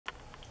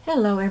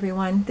Hello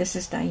everyone, this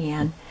is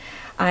Diane.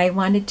 I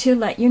wanted to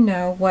let you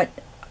know what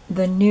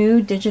the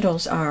new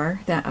digitals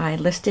are that I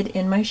listed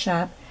in my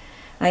shop.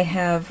 I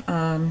have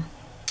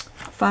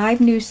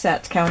 5 new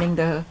sets, counting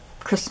the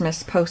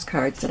Christmas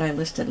postcards that I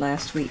listed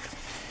last week.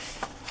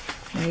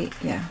 Right,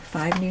 yeah,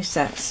 5 new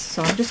sets.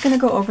 So I'm just going to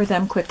go over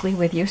them quickly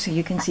with you so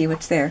you can see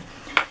what's there.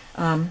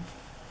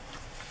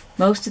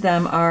 Most of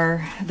them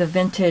are the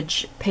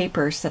vintage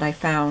papers that I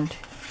found.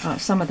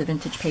 Some of the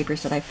vintage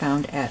papers that I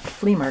found at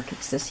flea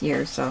markets this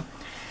year, so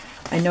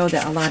I know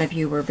that a lot of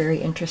you were very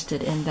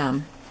interested in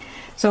them.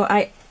 So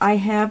I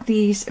have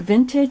these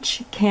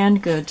vintage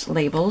canned goods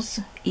labels,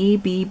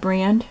 EB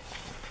brand.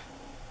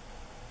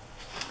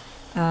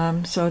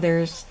 So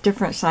there's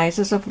different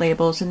sizes of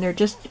labels, and they're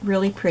just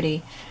really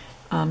pretty.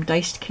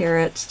 Diced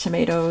carrots,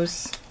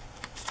 tomatoes.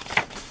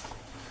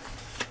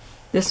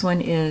 This one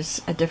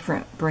is a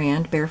different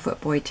brand, Barefoot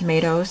Boy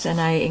tomatoes,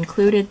 and I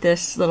included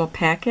this little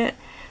packet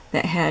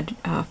that had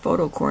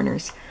photo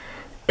corners.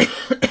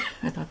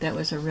 I thought that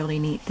was a really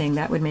neat thing.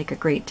 That would make a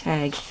great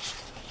tag.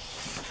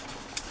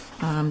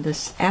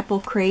 This apple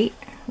crate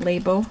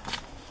label.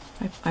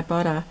 I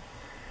bought a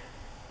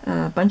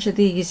bunch of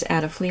these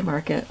at a flea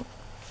market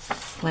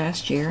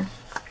last year.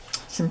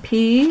 Some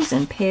peas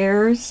and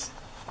pears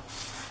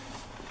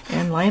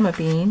and lima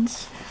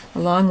beans,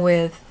 along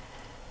with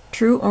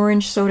True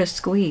Orange Soda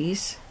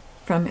Squeeze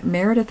from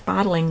Meredith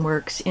Bottling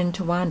Works in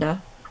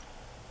Towanda.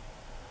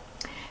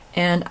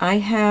 And I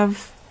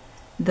have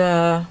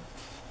the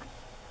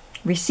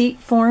receipt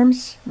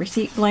forms,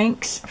 receipt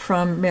blanks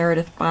from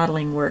Meredith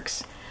Bottling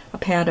Works, a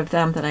pad of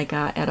them that I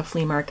got at a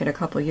flea market a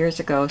couple years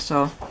ago.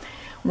 So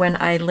when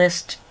I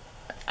list,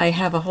 I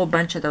have a whole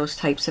bunch of those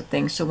types of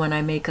things. So when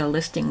I make a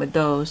listing with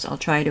those, I'll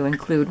try to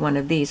include one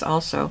of these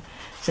also,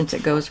 since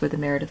it goes with the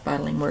Meredith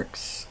Bottling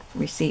Works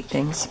receipt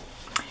things.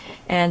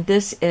 And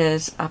this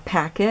is a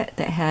packet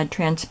that had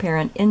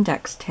transparent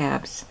index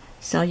tabs,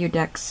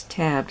 Celludex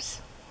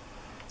tabs.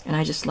 And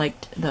I just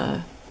liked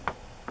the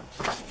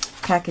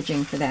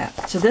packaging for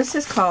that. So this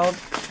is called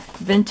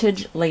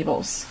Vintage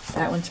Labels.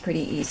 That one's pretty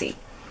easy.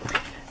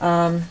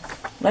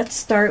 Let's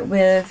start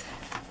with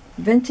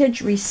Vintage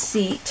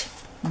Receipt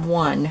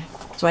 1.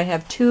 So I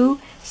have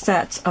 2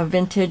 sets of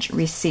vintage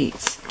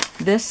receipts.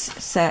 This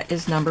set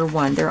is number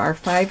 1. There are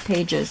 5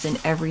 pages in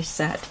every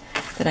set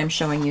that I'm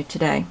showing you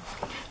today.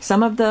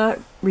 Some of the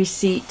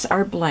receipts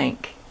are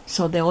blank,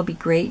 so they'll be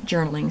great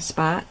journaling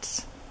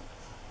spots.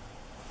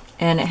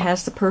 And it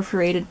has the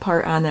perforated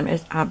part on them.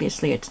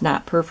 Obviously it's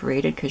not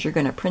perforated because you're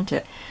going to print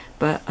it,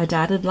 but a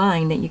dotted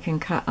line that you can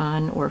cut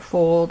on or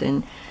fold,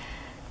 and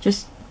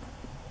just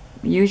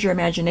use your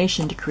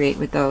imagination to create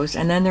with those.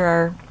 And then there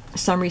are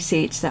some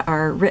receipts that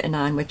are written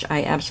on, which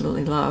I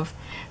absolutely love.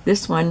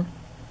 This one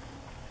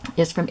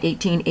is from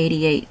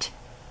 1888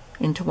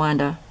 in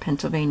Towanda,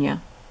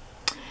 Pennsylvania.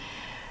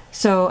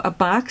 So a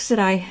box that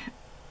I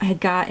had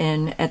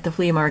gotten at the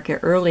flea market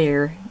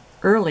early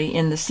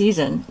in the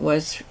season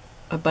was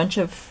a bunch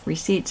of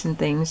receipts and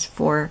things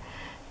for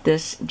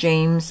this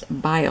James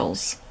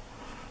Biles.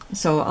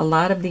 So a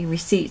lot of the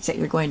receipts that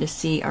you're going to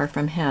see are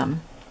from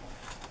him,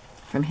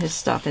 from his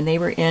stuff, and they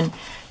were in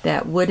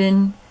that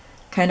wooden,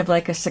 kind of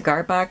like a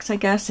cigar box, I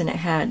guess, and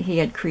he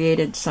had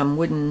created some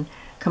wooden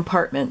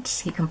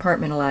compartments. He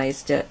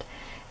compartmentalized it,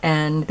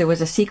 and there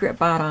was a secret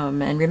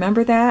bottom, and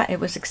remember that?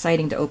 It was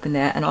exciting to open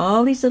that, and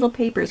all these little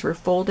papers were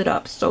folded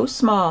up so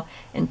small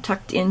and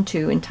tucked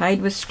into and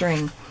tied with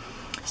string.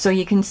 So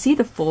you can see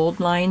the fold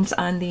lines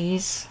on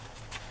these,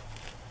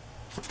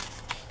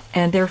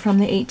 and they're from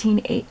the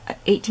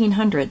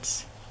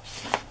 1800s.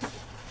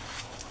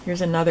 Here's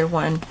another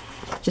one,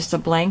 just a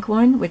blank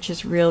one, which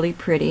is really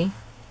pretty.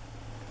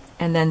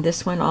 And then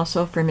this one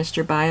also for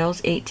Mr.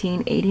 Biles,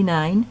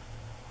 1889.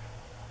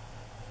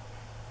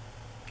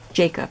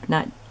 Jacob,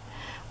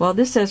 well,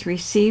 this says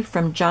received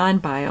from John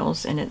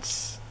Biles, and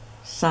it's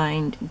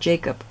signed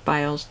Jacob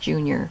Biles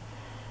Jr.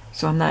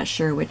 So I'm not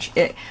sure which.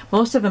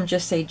 Most of them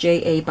just say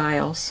J.A.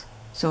 Biles,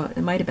 so it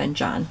might have been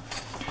John.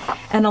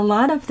 And a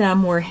lot of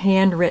them were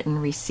handwritten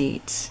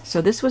receipts.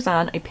 So this was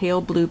on a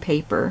pale blue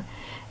paper,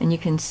 and you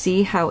can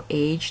see how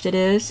aged it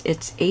is.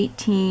 It's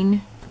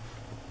 18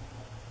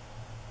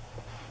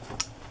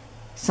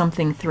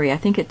 something 3. I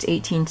think it's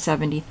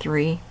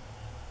 1873.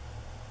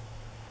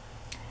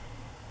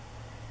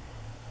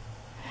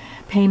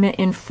 Payment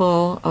in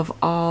full of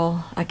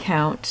all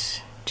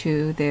accounts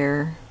to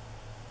their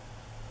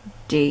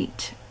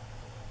date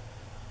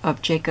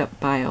of Jacob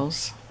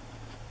Biles.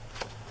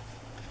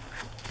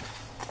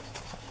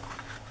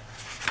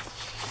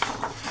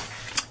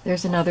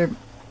 There's another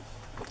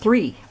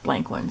 3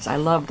 blank ones. I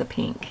love the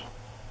pink.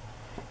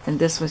 And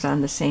this was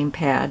on the same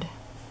pad.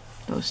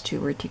 Those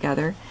 2 were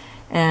together.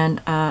 And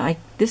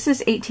this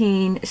is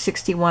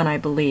 1861, I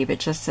believe. It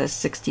just says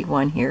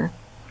 61 here.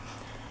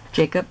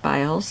 Jacob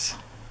Biles.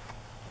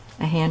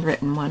 A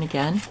handwritten one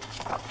again.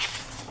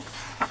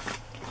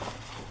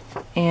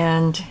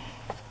 And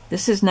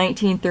this is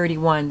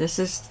 1931. This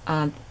is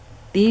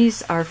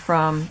These are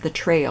from the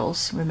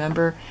trails.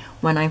 Remember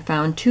when I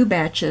found 2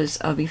 batches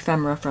of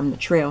ephemera from the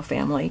trail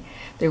family?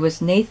 There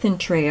was Nathan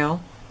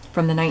Trail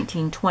from the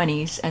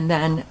 1920s, and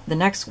then the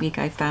next week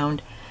I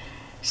found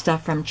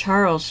stuff from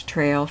Charles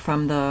Trail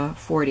from the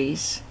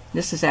 40s.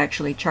 This is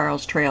actually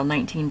Charles Trail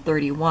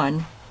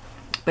 1931,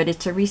 but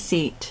it's a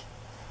receipt,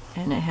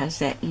 and it has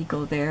that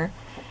eagle there.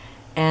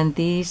 And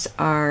these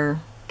are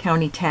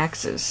county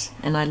taxes,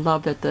 and I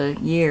love that the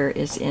year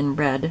is in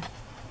red.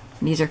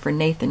 These are for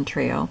Nathan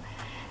Trail,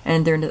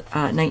 and they're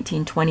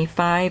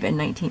 1925 and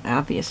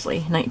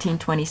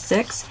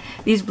 1926.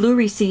 These blue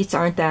receipts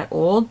aren't that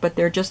old, but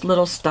they're just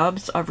little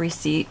stubs of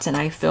receipts, and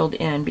I filled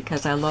in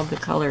because I love the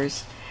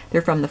colors.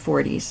 They're from the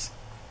 40s,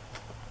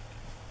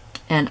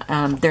 and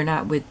they're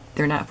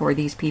not for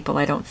these people,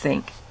 I don't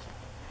think.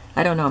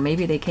 I don't know,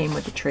 maybe they came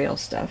with the trail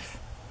stuff.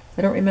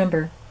 I don't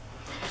remember,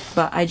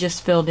 but I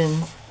just filled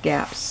in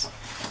gaps.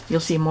 You'll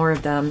see more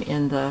of them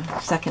in the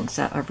second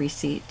set of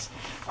receipts.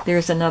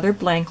 There's another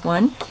blank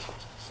one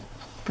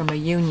from a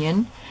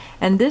union,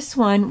 and this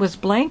one was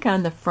blank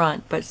on the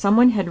front, but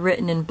someone had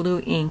written in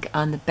blue ink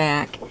on the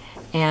back,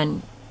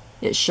 and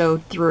it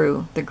showed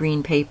through the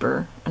green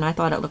paper, and I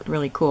thought it looked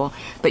really cool.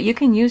 But you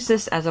can use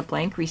this as a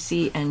blank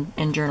receipt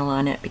and journal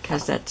on it,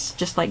 because that's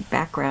just like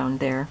background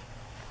there.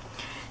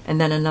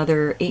 And then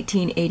another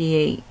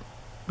 1888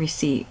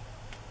 receipt,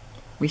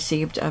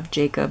 received of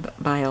Jacob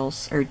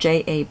Biles, or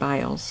J.A.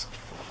 Biles.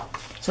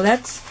 So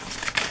that's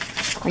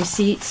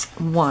receipts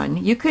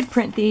 1. You could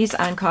print these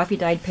on coffee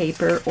dyed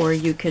paper, or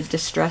you could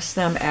distress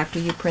them after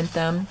you print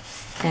them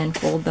and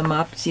fold them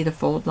up. See the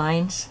fold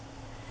lines?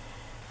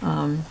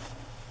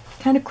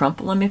 Kind of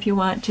crumple them if you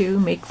want to.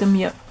 Make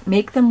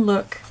them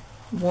look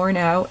worn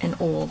out and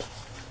old.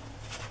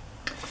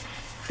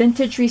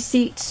 Vintage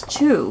receipts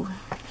 2.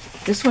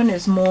 This one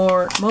is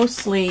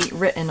mostly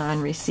written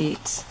on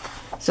receipts.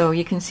 So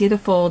you can see the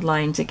fold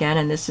lines again,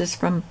 and this is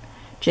from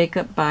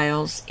Jacob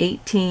Biles,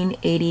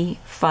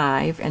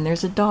 1885, and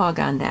there's a dog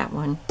on that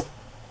one.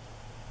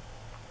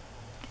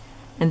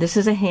 And this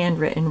is a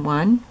handwritten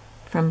one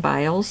from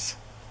Biles,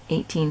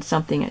 18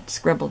 something. It's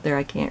scribbled there,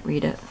 I can't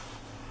read it.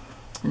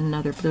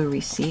 Another blue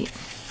receipt.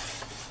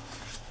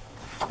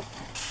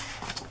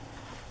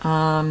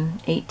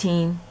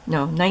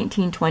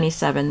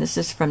 1927. This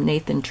is from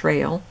Nathan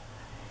Trail,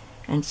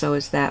 and so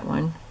is that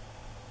one.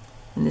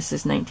 And this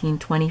is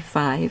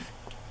 1925.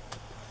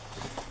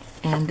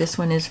 And this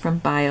one is from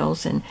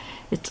Biles, and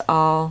it's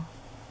all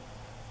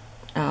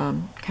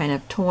kind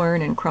of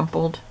torn and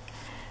crumpled.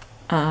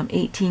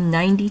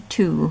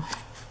 1892.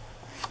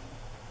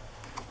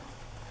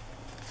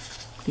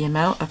 The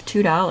amount of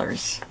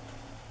 $2.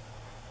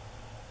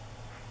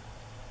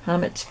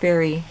 Hammets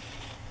Ferry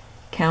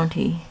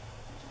County,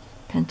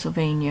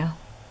 Pennsylvania.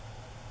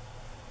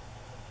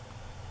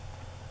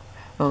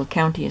 Oh,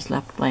 county is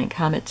left blank.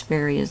 Hammets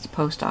Ferry is the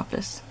post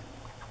office.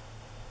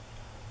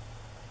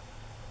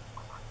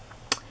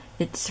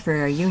 It's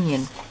for a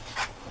union.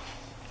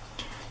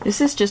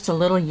 This is just a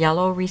little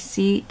yellow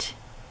receipt.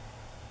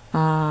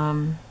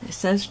 It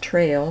says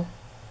Trail,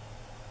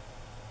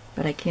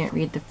 but I can't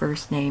read the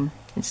first name.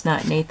 It's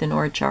not Nathan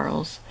or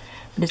Charles,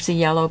 but it's a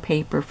yellow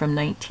paper from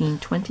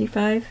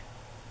 1925?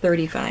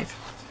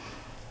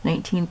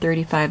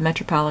 1935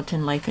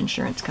 Metropolitan Life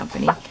Insurance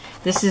Company.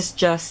 This is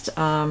just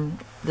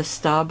the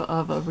stub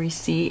of a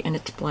receipt, and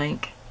it's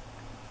blank.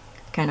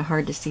 Kind of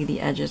hard to see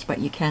the edges, but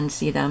you can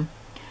see them.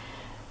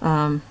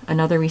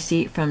 Another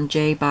receipt from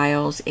J.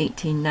 Biles,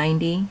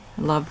 1890.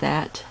 I love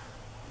that.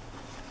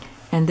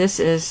 And this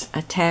is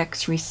a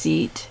tax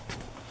receipt,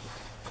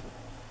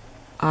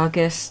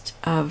 August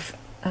of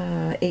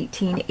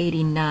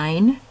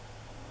 1889,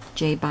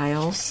 J.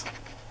 Biles.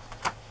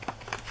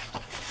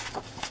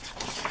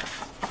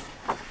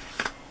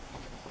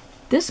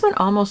 This one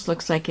almost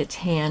looks like it's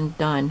hand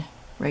done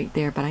right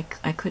there, but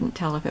I couldn't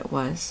tell if it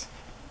was.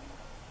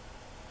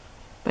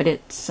 But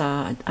it's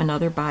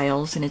another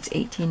Biles, and it's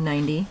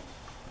 1890,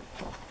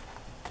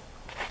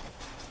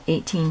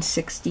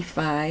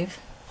 1865,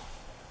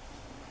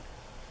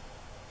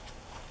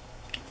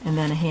 and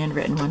then a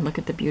handwritten one. Look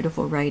at the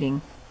beautiful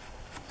writing.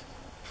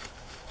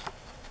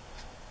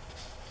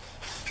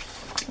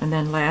 And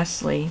then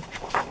lastly,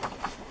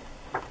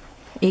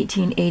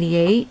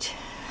 1888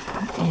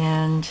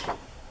 and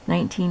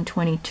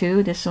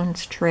 1922. This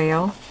one's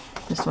Trail.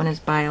 This one is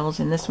Biles,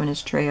 and this one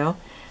is Trail,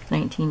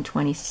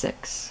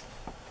 1926.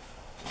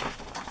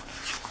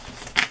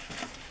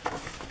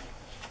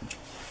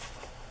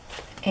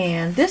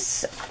 And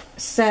this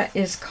set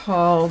is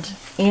called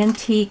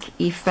Antique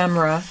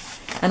Ephemera,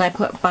 and I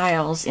put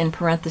Biles in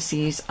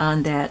parentheses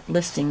on that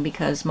listing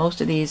because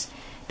most of these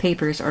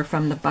papers are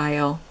from the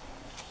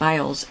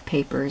Biles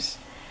papers.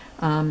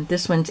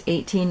 This one's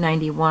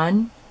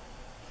 1891.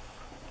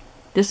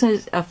 This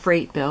is a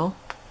freight bill,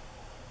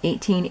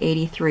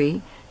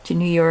 1883, to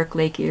New York,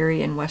 Lake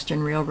Erie, and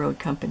Western Railroad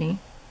Company.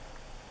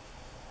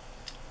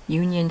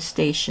 Union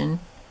Station.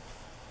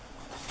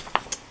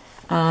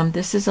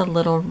 This is a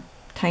little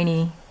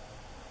tiny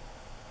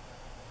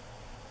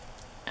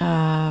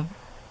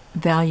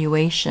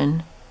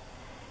valuation,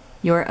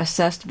 Your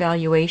assessed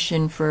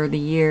valuation for the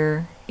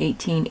year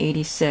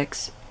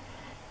 1886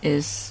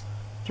 is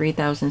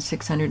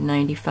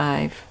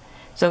 $3,695.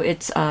 So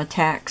it's a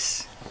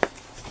tax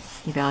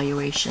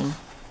evaluation.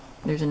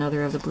 There's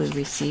another of the blue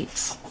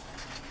receipts.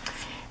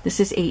 This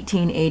is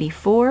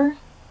 1884.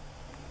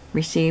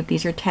 Received.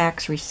 These are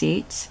tax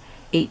receipts.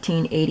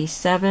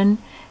 1887.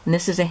 And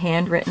this is a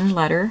handwritten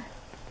letter.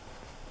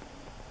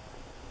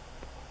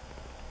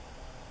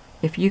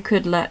 If you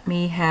could let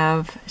me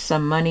have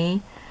some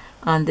money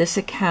on this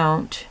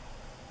account,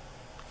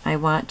 I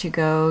want to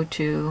go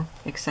to,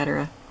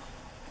 etc.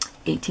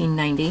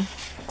 1890.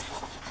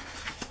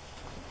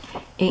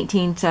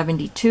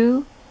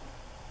 1872.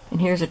 And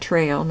here's a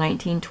trail,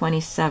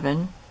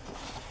 1927.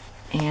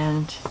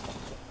 And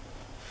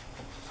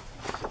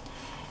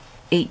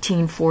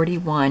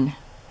 1841.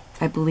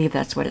 I believe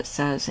that's what it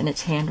says, and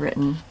it's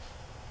handwritten.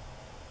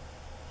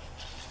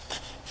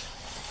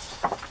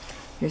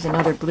 Here's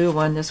another blue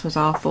one. This was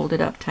all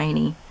folded up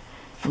tiny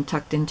and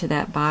tucked into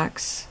that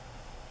box.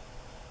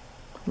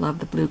 Love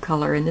the blue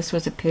color. And this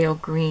was a pale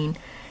green,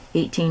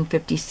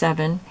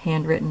 1857,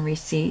 handwritten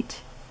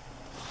receipt.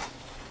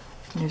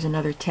 There's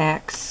another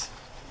tax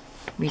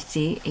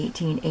receipt,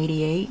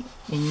 1888,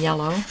 in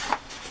yellow.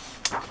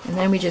 And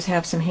then we just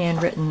have some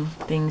handwritten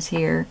things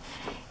here.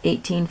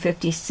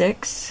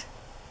 1856,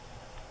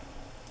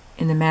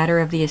 in the matter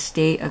of the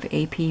estate of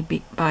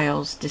A.P.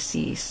 Biles,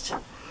 deceased.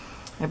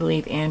 I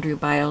believe Andrew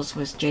Biles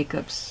was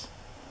Jacob's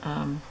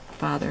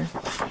father.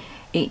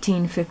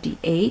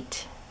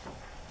 1858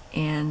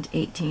 and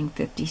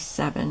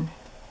 1857.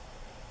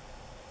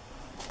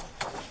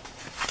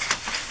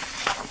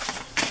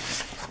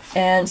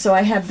 And so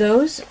I have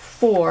those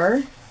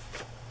 4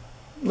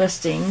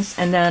 listings,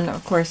 and then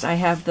of course I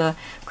have the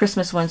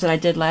Christmas ones that I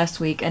did last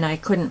week, and I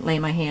couldn't lay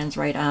my hands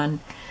right on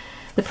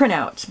the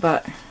printouts,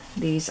 but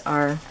these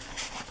are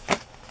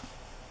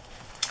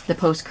the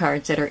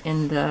postcards that are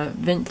in the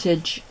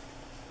vintage,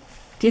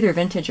 it's either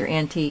vintage or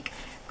antique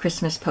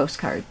Christmas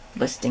postcard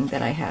listing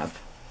that I have.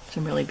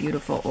 Some really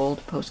beautiful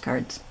old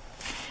postcards.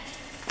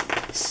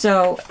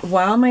 So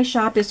while my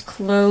shop is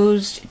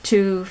closed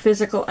to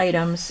physical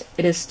items,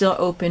 it is still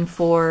open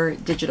for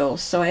digitals.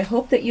 So I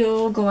hope that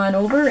you'll go on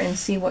over and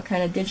see what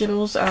kind of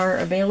digitals are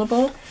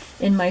available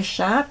in my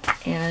shop.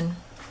 And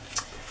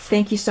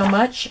thank you so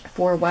much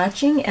for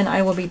watching, and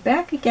I will be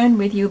back again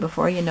with you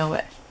before you know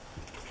it.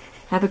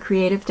 Have a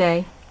creative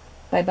day.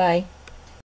 Bye-bye.